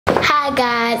Hi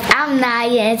guys, I'm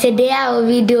Naya and today I will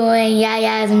be doing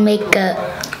Yaya's makeup.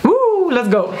 Woo, let's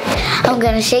go. I'm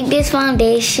gonna shake this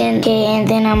foundation, okay, and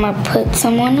then I'm gonna put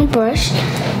some on the brush,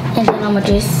 and then I'm gonna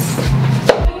just...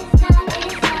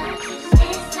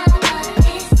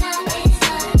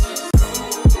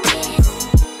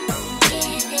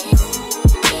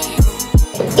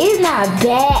 It's not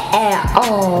bad at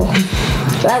all.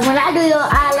 Like when I do your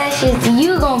eyelashes,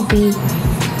 you gonna be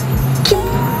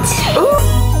cute. Ooh.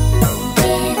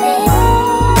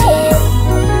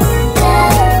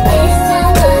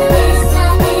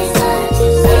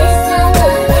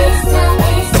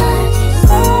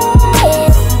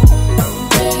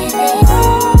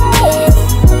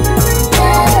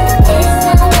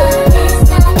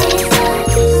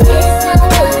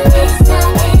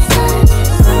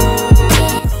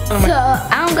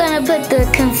 Put the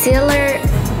concealer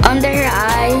under her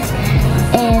eyes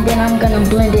and then I'm gonna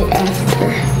blend it after.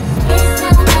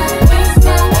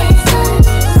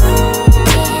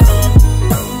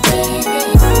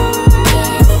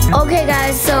 Okay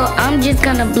guys, so I'm just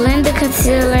gonna blend the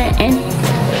concealer and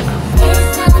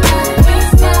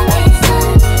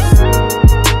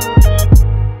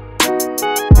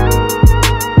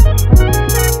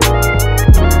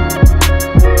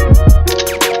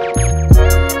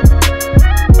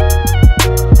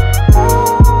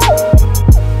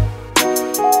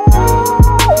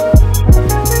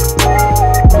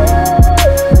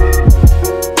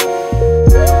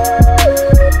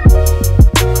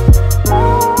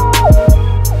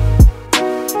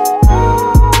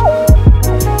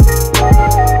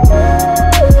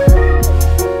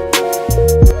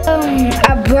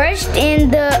in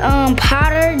the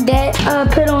powder that I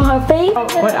put on her face.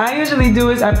 What I usually do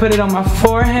is I put it on my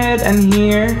forehead and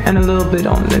here and a little bit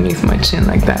underneath my chin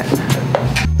like that.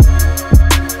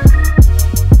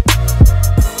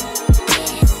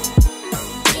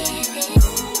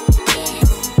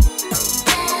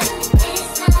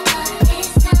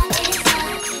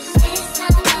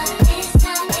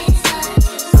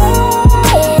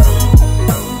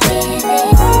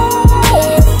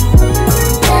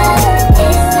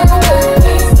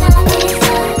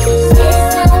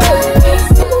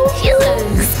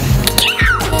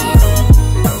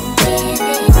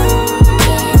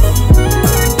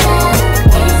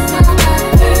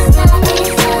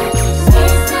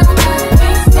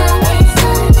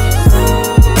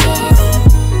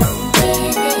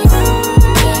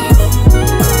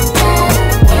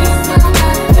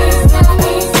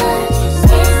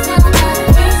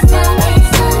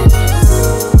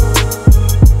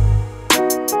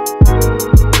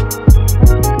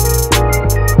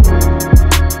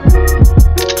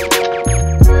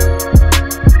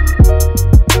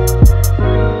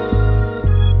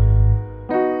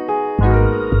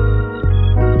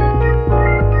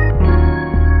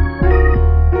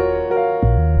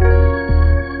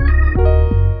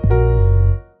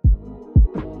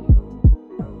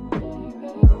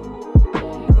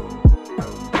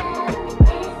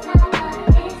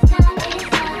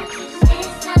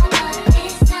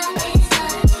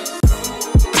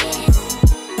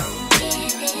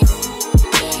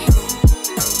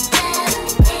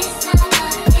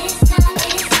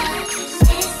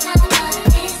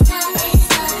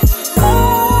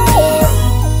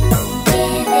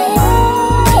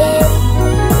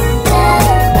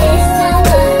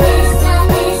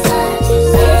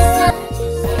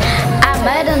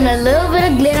 A little bit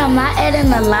of glitter. I'm not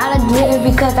adding a lot of glitter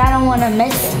because I don't want to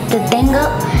mess the thing up.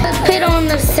 Put on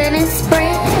the setting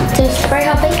spray to spray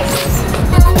her face.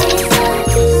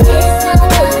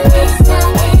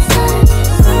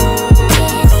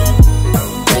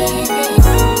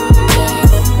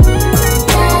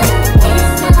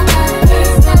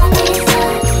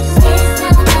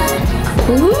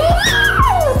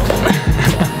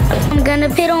 I'm gonna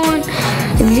put on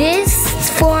this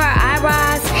for her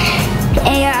eyebrows.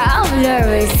 And I'm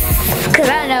nervous because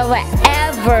I've never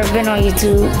ever been on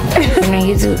YouTube.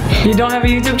 You don't have a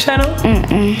YouTube channel?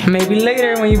 Maybe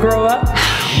later when you grow up.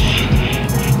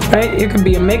 Right? You can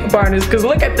be a makeup artist because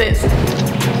look at this.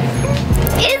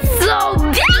 It's so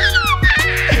big.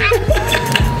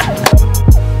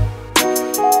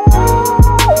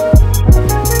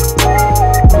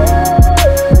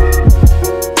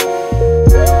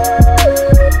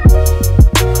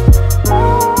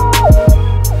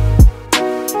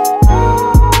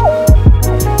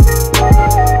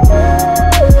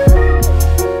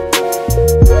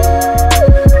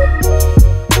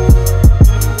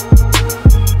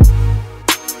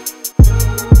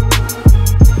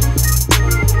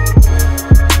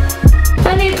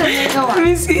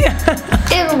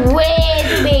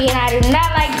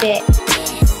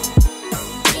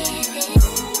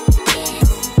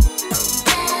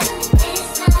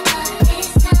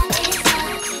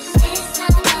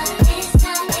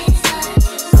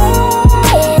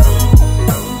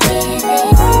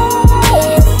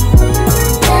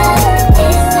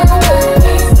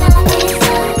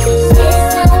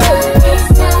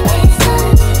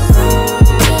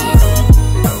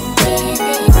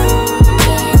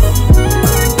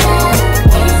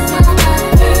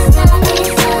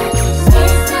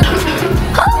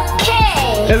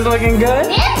 It's looking good?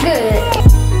 It's good.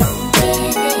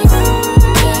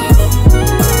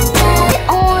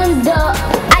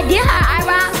 I did her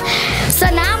eyebrows, so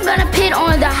now I'm gonna put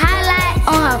on the highlight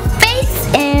on her face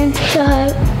and show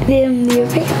her them near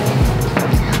face.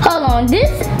 Hold on,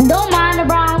 don't mind the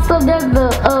brown stuff. There's the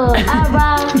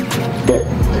eyebrow, the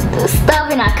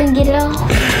stuff, and I couldn't get it off.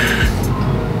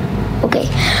 Okay,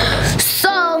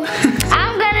 so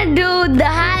I'm gonna do the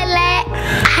highlight.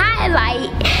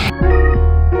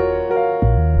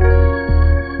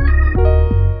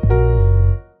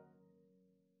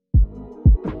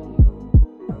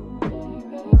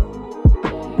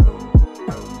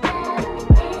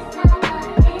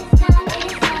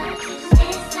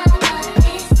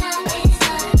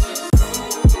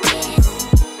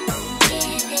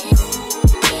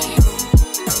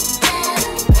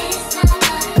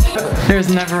 There's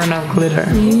never enough glitter.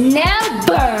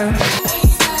 Never.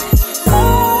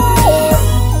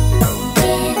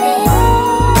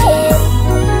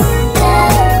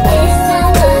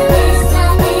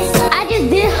 I just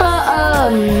did her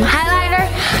highlighter.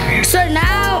 So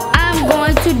now I'm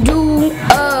going to do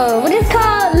what is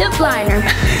called lip liner.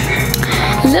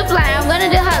 Lip liner. I'm gonna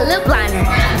do her lip liner.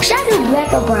 Should I do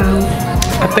black or brown?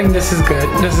 I think this is good.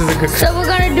 This is a good. So we're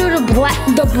gonna do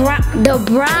the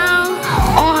brown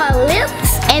on her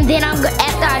lips, and then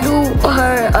after I do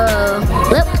her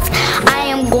lips, I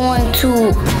am going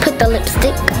to put the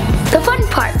lipstick. The fun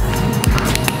part.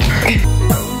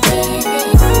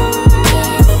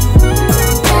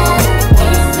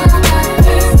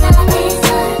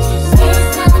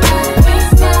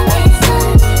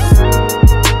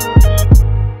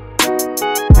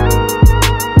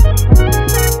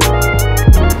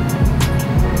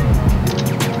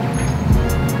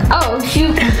 Oh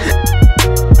shoot.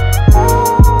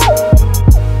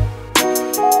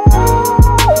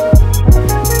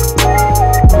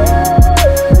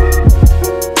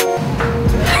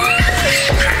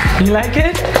 You like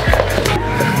it?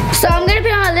 So I'm gonna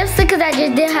put on her lipstick because I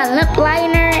just did her lip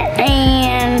liner,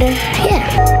 and yeah.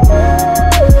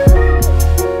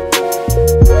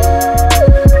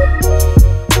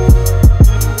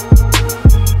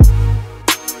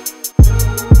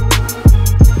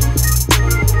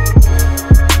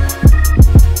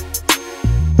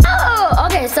 Oh,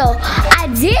 okay, so I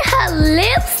did her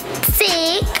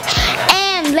lipstick,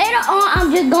 and later on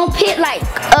I'm just gonna put like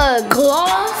a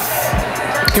gloss.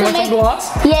 You want some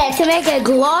gloss? Yeah, to make it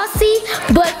glossy.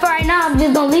 But for right now, I'm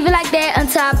just gonna leave it like that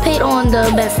until I put on the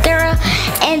mascara.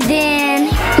 And then,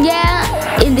 yeah,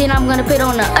 and then I'm gonna put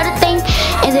on the other thing.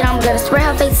 And then I'm gonna spray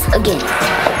her face again.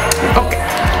 Okay.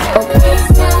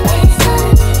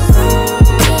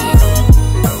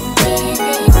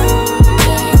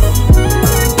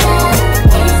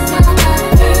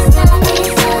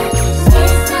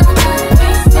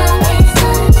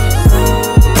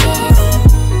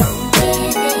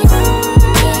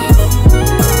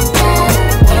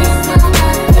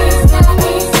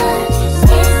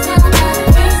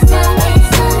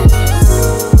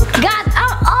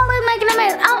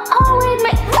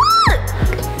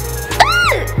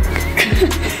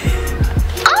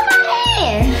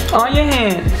 On your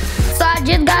hand. So I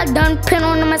just got done putting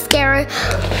on the mascara,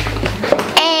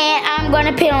 and I'm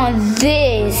gonna put on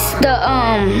this, the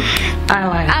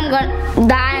eyeliner.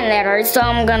 the eyeliner. So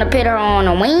I'm gonna put her on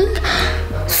a wing.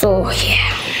 So yeah.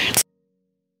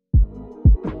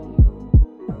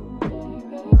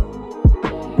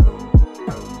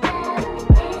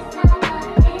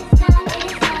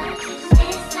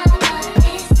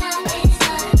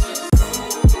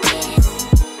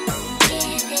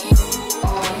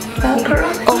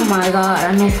 Oh my god,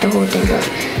 I messed the whole thing up.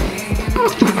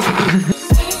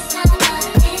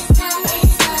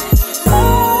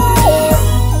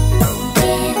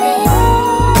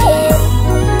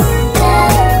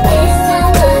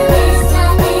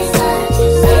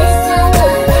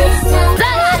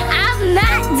 I'm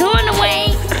not doing the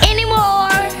wing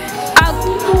anymore.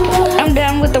 I'm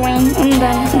done with the wing. I'm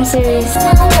done. I'm serious.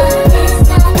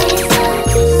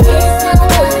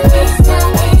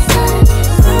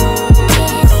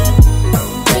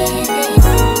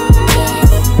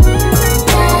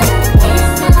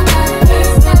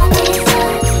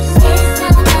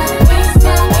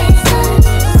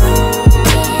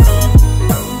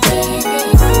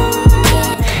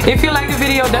 If you like the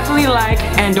video, definitely like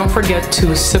and don't forget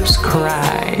to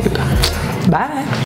subscribe. Bye.